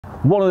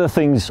One of the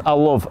things I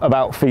love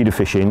about feeder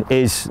fishing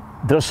is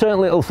there are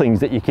certain little things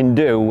that you can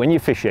do when you're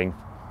fishing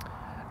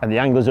and the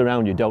anglers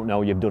around you don't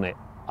know you've done it.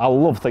 I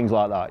love things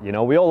like that, you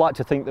know. We all like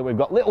to think that we've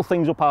got little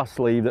things up our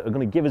sleeve that are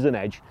going to give us an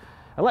edge.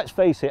 And let's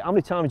face it, how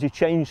many times you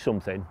change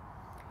something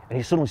and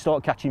you suddenly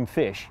start catching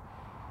fish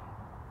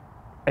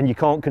and you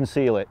can't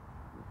conceal it,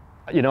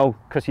 you know,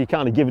 because you're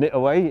kind of giving it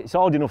away. It's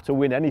hard enough to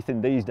win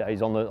anything these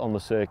days on the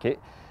circuit.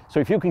 So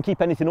if you can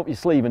keep anything up your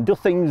sleeve and do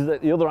things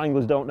that the other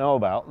anglers don't know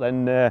about,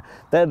 then they're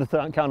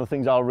the kind of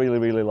things I really,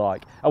 really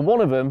like. And one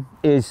of them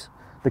is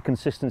the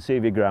consistency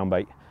of your ground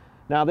bait.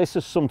 Now, this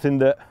is something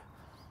that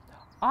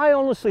I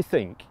honestly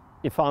think,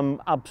 if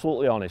I'm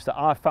absolutely honest, that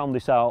I found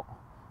this out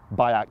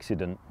by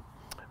accident.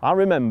 I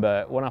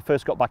remember when I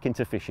first got back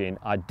into fishing,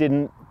 I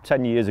didn't,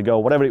 10 years ago,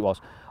 whatever it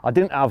was, I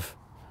didn't have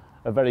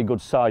a very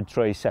good side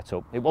tray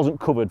setup. It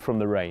wasn't covered from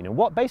the rain.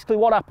 And basically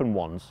what happened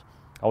was,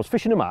 I was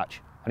fishing a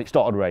match and it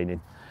started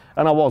raining.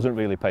 And I wasn't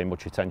really paying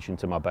much attention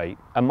to my bait.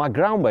 And my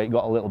ground bait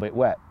got a little bit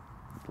wet.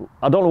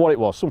 I don't know what it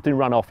was, something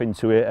ran off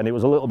into it and it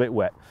was a little bit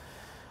wet.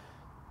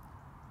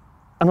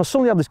 And I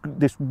suddenly had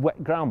this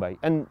wet ground bait,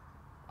 and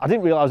I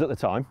didn't realise at the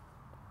time.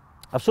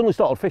 I suddenly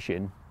started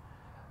fishing,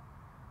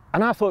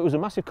 and I thought it was a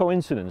massive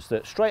coincidence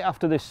that straight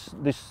after this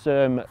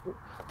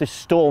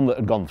storm that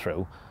had gone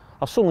through,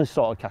 I suddenly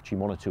started catching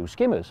 1 or 2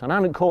 skimmers, and I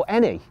hadn't caught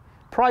any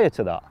prior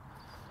to that.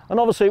 And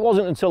obviously it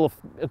wasn't until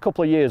a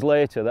couple of years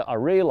later that I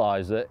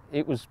realised that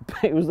it was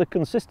the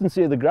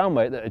consistency of the ground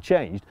bait that had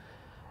changed.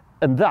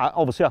 And that,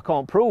 obviously I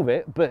can't prove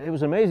it, but it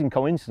was an amazing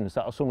coincidence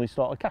that I suddenly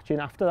started catching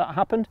after that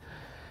happened.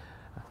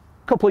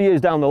 A couple of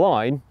years down the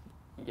line,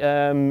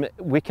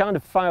 we kind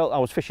of I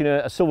was fishing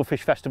a silverfish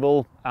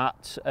festival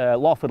at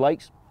Larford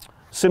Lakes,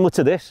 similar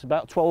to this,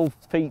 about 12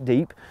 feet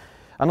deep.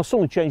 And I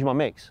suddenly changed my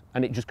mix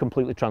and it just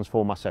completely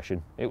transformed my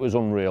session. It was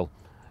unreal,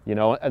 you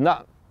know, and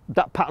that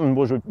pattern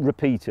was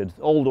repeated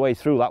all the way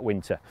through that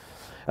winter.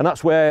 And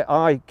that's where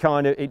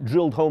it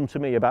drilled home to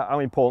me about how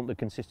important the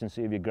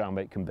consistency of your ground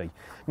bait can be.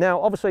 Now,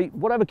 obviously,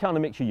 whatever kind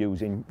of mix you're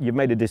using, you've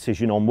made a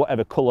decision on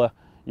whatever colour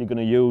you're going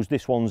to use.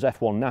 This one's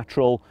F1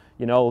 natural,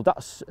 you know,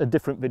 that's a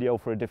different video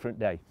for a different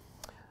day.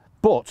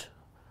 But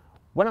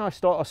when I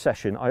start a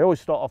session, I always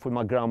start off with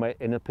my ground bait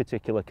in a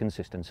particular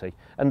consistency,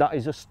 and that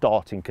is a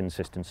starting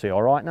consistency,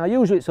 all right? Now,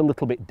 usually it's a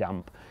little bit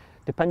damp,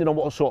 depending on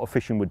what sort of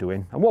fishing we're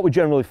doing. And what we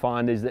generally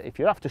find is that if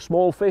you're after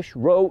small fish,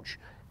 roach,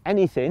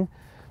 anything,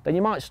 then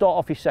you might start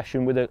off your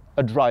session with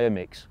a drier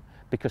mix,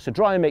 because a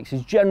drier mix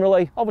is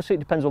generally, obviously it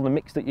depends on the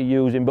mix that you're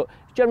using, but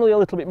it's generally a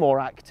little bit more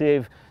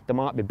active. There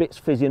might be bits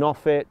fizzing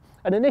off it.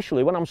 And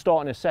initially when I'm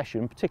starting a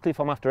session, particularly if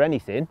I'm after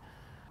anything,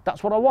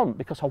 that's what I want,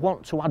 because I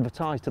want to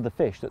advertise to the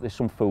fish that there's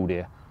some food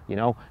here. You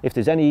know, if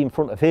there's any in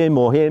front of him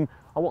or him,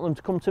 I want them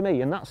to come to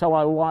me. And that's how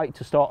I like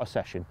to start a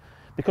session,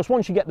 because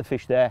once you get the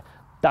fish there,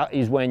 that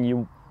is when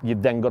you've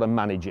then got to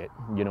manage it.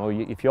 You know,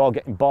 if you are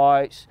getting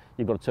bites,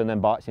 you've got to turn them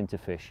bites into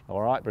fish,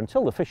 all right? But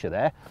until the fish are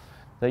there,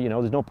 you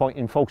know, there's no point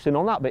in focusing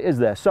on that bit, is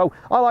there? So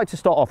I like to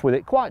start off with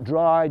it quite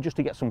dry, just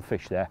to get some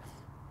fish there.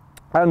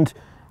 And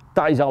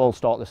that is how I'll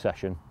start the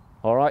session.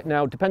 All right,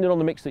 now, depending on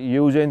the mix that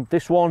you're using,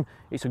 this one,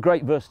 it's a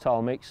great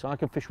versatile mix. I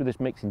can fish with this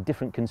mix in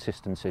different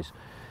consistencies.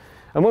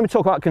 And when we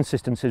talk about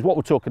consistencies, what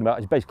we're talking about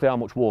is basically how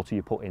much water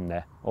you put in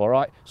there, all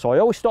right? So I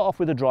always start off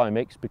with a dry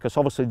mix, because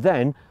obviously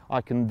then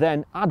I can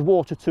then add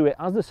water to it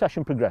as the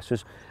session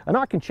progresses, and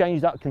I can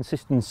change that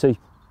consistency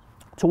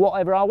to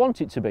whatever I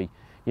want it to be,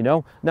 you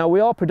know? Now, we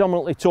are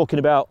predominantly talking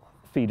about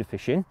feeder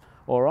fishing,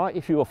 all right?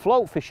 If you are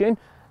float fishing,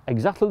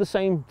 exactly the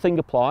same thing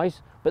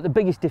applies, but the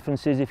biggest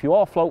difference is if you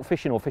are float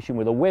fishing or fishing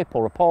with a whip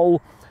or a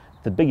pole,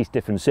 the biggest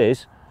difference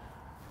is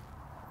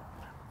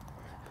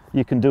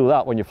you can do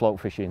that when you're float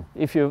fishing.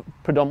 If you're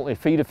predominantly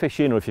feeder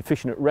fishing or if you're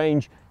fishing at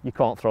range, you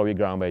can't throw your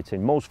ground bait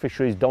in. Most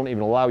fisheries don't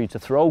even allow you to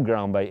throw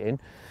ground bait in,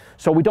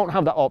 so we don't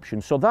have that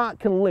option. So that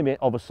can limit,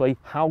 obviously,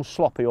 how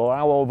sloppy or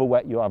how over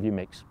wet you have your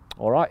mix,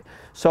 all right?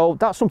 So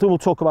that's something we'll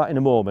talk about in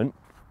a moment.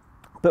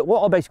 But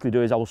what I'll basically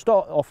do is I will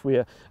start off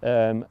with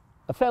a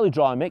fairly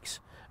dry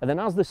mix, and then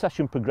as the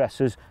session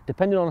progresses,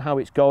 depending on how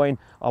it's going,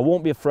 I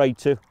won't be afraid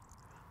to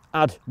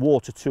add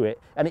water to it,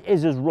 and it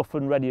is as rough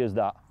and ready as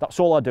that. That's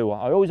all I do.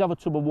 I always have a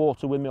tub of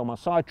water with me on my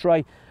side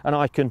tray, and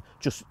I can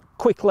just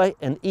quickly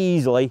and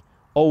easily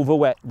over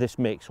wet this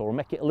mix or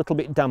make it a little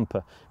bit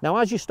damper. Now,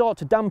 as you start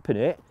to dampen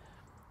it,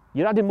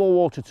 you're adding more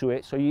water to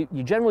it, so you're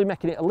generally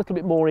making it a little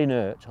bit more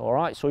inert, all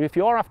right? So if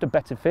you are after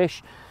better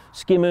fish,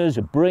 skimmers,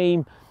 a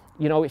bream,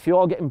 you know, if you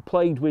are getting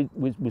plagued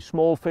with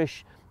small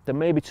fish, there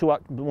may be too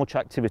much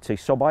activity.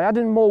 So by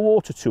adding more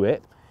water to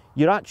it,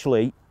 you're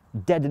actually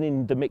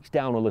deadening the mix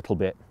down a little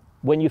bit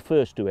when you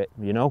first do it,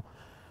 you know,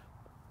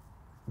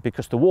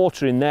 because the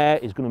water in there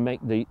is going to make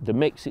the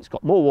mix, it's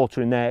got more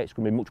water in there, it's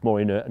going to be much more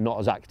inert and not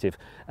as active.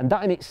 And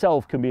that in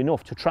itself can be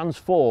enough to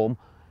transform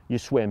your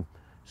swim.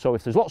 So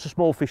if there's lots of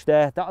small fish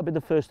there, that would be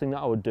the first thing that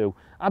I would do.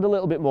 Add a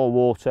little bit more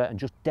water and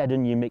just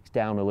deaden your mix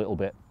down a little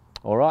bit.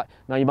 All right,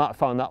 now you might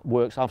find that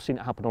works. I've seen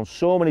it happen on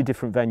so many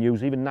different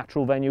venues, even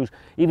natural venues.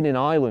 Even in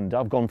Ireland,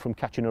 I've gone from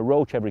catching a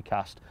roach every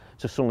cast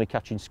to suddenly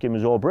catching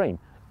skimmers or bream.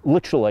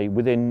 literally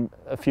within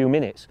a few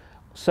minutes.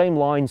 Same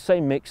line,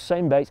 same mix,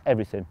 same baits,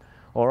 everything,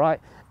 all right?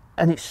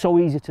 And it's so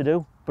easy to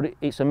do, but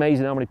it's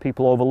amazing how many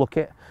people overlook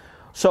it.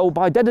 So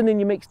by deadening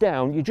your mix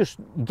down, you're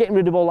getting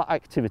rid of all that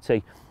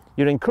activity.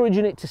 You're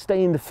encouraging it to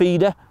stay in the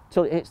feeder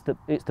till it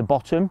hits the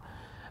bottom,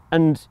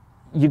 and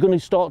you're going to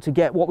start to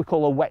get what we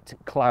call a wet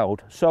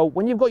cloud. So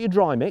when you've got your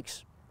dry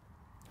mix,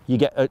 you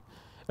get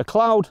a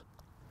cloud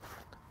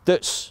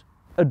that's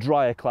a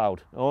drier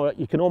cloud. All right,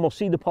 you can almost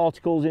see the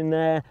particles in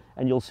there,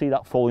 and you'll see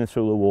that falling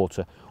through the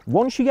water.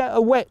 Once you get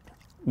a wet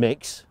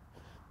mix,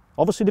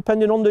 obviously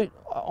depending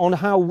on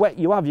how wet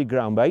you have your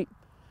ground bait,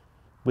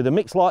 with a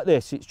mix like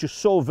this, it's just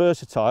so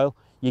versatile,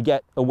 you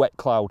get a wet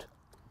cloud.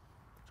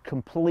 It's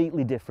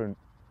completely different.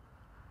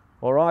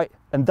 All right,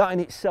 and that in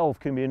itself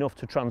can be enough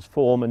to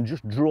transform and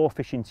just draw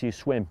fish into your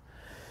swim.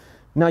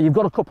 Now you've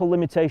got a couple of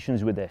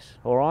limitations with this,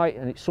 all right,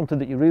 and it's something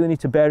that you really need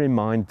to bear in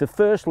mind. The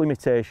first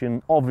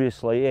limitation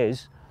obviously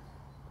is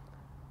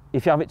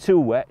if you have it too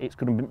wet, it's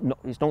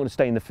not going to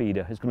stay in the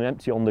feeder. It's going to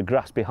empty on the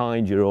grass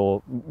behind you,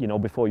 or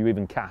before you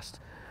even cast.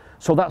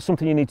 So that's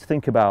something you need to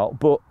think about.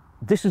 But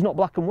this is not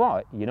black and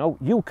white.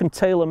 You can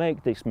tailor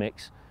make this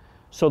mix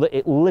so that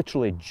it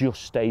literally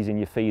just stays in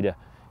your feeder.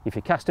 If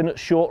you're casting at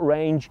short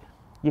range,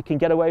 you can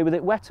get away with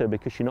it wetter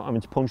because you're not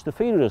having to punch the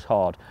feeder as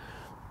hard.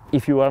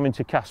 If you were having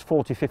to cast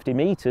 40-50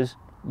 metres,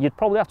 you'd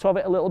probably have to have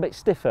it a little bit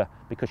stiffer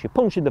because you're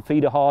punching the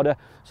feeder harder,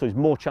 so there's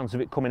more chance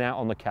of it coming out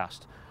on the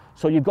cast.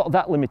 So you've got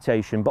that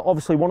limitation, but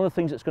obviously one of the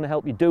things that's going to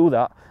help you do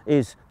that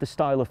is the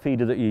style of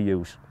feeder that you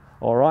use.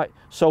 All right,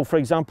 so for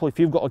example, if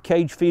you've got a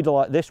cage feeder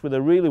like this with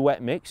a really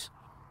wet mix,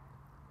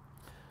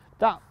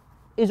 that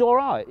is all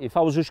right. If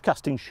I was just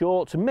casting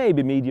short to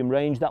maybe medium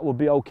range, that would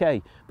be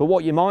okay. But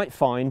what you might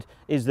find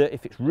is that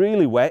if it's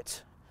really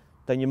wet,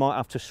 then you might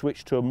have to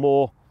switch to a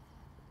more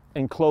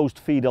enclosed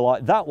feeder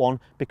like that one,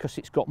 because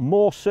it's got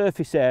more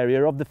surface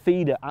area of the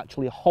feeder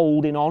actually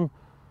holding on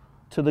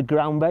to the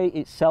ground bait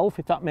itself,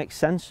 if that makes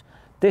sense.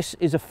 This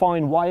is a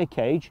fine wire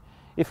cage.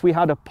 If we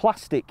had a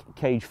plastic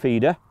cage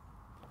feeder,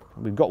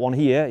 we've got one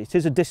here, it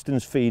is a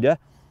distance feeder,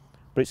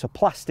 but it's a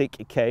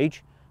plastic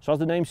cage. So as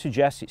the name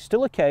suggests, it's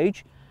still a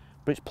cage,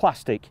 but it's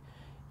plastic.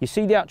 You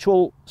see the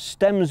actual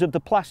stems of the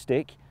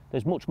plastic,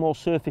 there's much more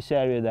surface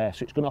area there,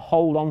 so it's going to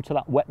hold on to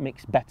that wet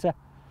mix better.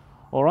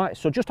 All right,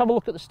 so just have a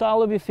look at the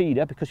style of your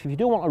feeder, because if you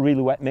do want a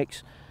really wet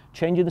mix,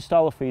 changing the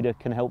style of feeder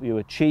can help you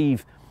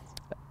achieve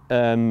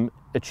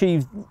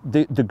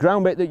the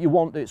ground bait that you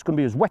want. It's going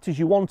to be as wet as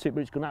you want it,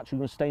 but it's actually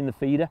going to stay in the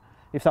feeder,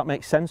 if that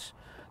makes sense.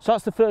 So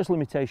that's the first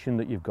limitation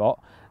that you've got.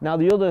 Now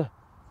the other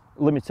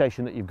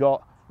limitation that you've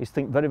got is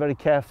think very, very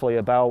carefully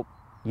about,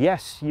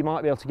 yes, you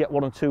might be able to get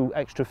 1 or 2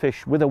 extra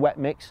fish with a wet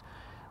mix.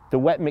 The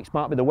wet mix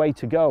might be the way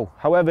to go.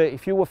 However,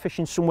 if you were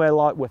fishing somewhere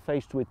like we're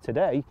faced with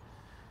today,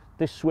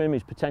 this swim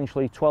is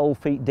potentially 12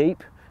 feet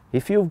deep.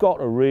 If you've got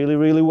a really,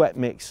 really wet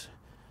mix,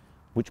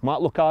 which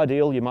might look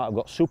ideal, you might have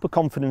got super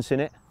confidence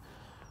in it.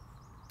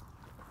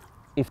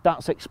 If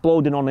that's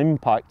exploding on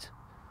impact,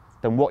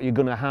 then what you're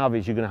going to have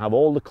is you're going to have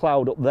all the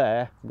cloud up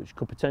there, which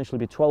could potentially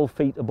be 12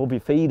 feet above your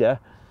feeder.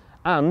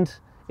 And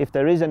if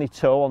there is any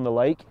tow on the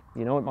lake,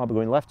 it might be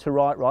going left to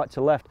right, right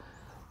to left,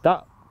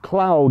 that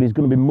cloud is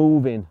going to be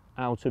moving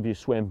out of your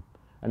swim,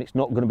 and it's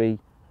not going to be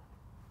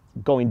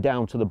going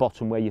down to the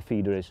bottom where your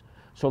feeder is.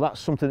 So that's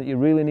something that you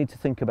really need to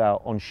think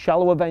about. On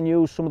shallower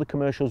venues, some of the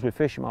commercials we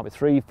fish, it might be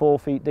 3, 4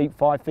 feet deep,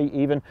 5 feet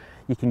even,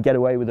 you can get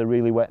away with a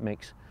really wet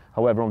mix.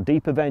 However, on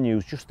deeper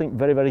venues, just think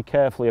very, very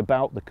carefully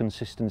about the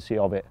consistency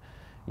of it,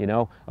 And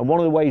one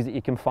of the ways that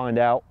you can find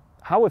out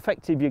how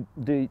effective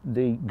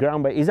the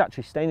ground bait is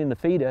actually staying in the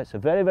feeder, it's a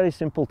very, very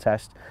simple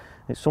test.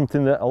 It's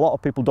something that a lot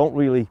of people don't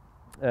really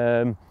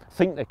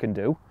think they can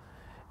do.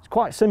 It's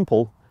quite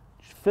simple.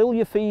 Just fill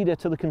your feeder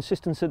to the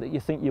consistency that you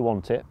think you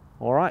want it,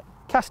 all right?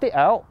 Cast it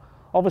out.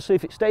 Obviously,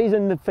 if it stays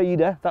in the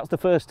feeder, that's the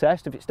first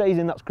test. If it stays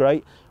in, that's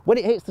great. When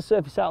it hits the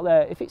surface out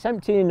there, if it's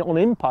emptying on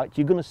impact,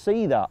 you're going to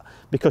see that,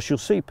 because you'll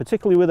see,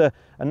 particularly with a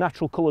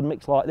natural coloured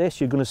mix like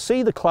this, you're going to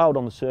see the cloud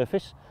on the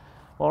surface.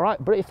 All right,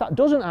 but if that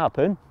doesn't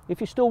happen,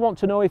 if you still want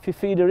to know if your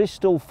feeder is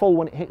still full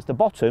when it hits the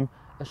bottom,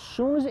 as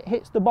soon as it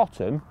hits the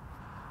bottom,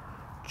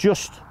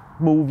 just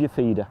move your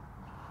feeder.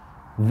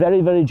 Very,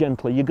 very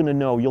gently, you're going to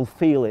know, you'll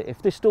feel it.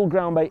 If there's still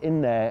ground bait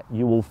in there,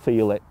 you will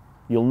feel it.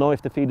 You'll know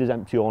if the feeder's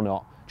empty or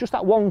not. Just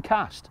that one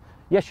cast.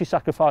 Yes, you're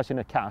sacrificing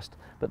a cast,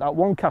 but that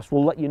one cast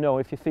will let you know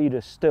if your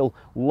feeder's still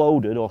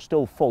loaded or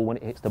still full when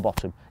it hits the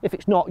bottom. If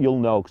it's not, you'll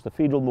know, because the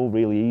feeder will move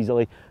really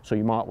easily, so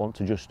you might want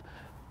to just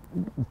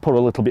put a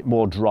little bit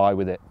more dry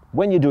with it.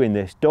 When you're doing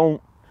this,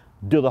 don't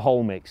do the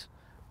whole mix.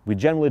 We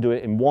generally do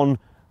it in one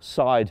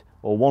side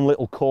or one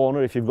little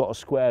corner. If you've got a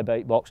square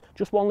bait box,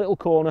 just one little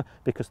corner,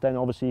 because then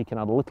obviously you can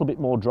add a little bit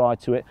more dry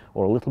to it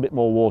or a little bit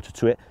more water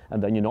to it,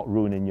 and then you're not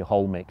ruining your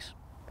whole mix.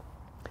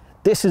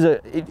 This is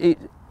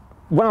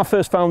when I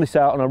first found this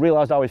out and I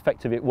realised how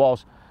effective it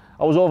was,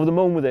 I was over the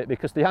moon with it,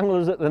 because the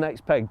anglers at the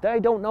next peg, they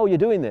don't know you're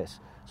doing this.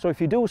 So if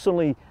you do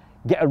suddenly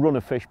get a run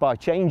of fish by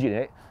changing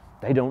it,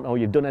 they don't know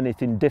you've done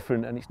anything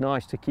different, and it's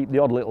nice to keep the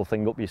odd little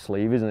thing up your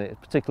sleeve, isn't it?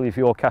 Particularly if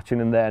you're catching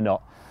and they're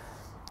not.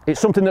 it's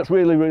something that's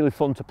really, really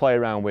fun to play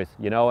around with,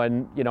 you know,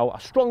 and, you know, I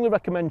strongly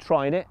recommend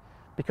trying it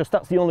because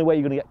that's the only way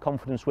you're going to get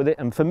confidence with it.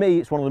 And for me,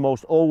 it's one of the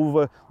most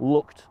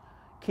overlooked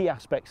key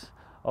aspects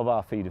of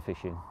our feeder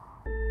fishing.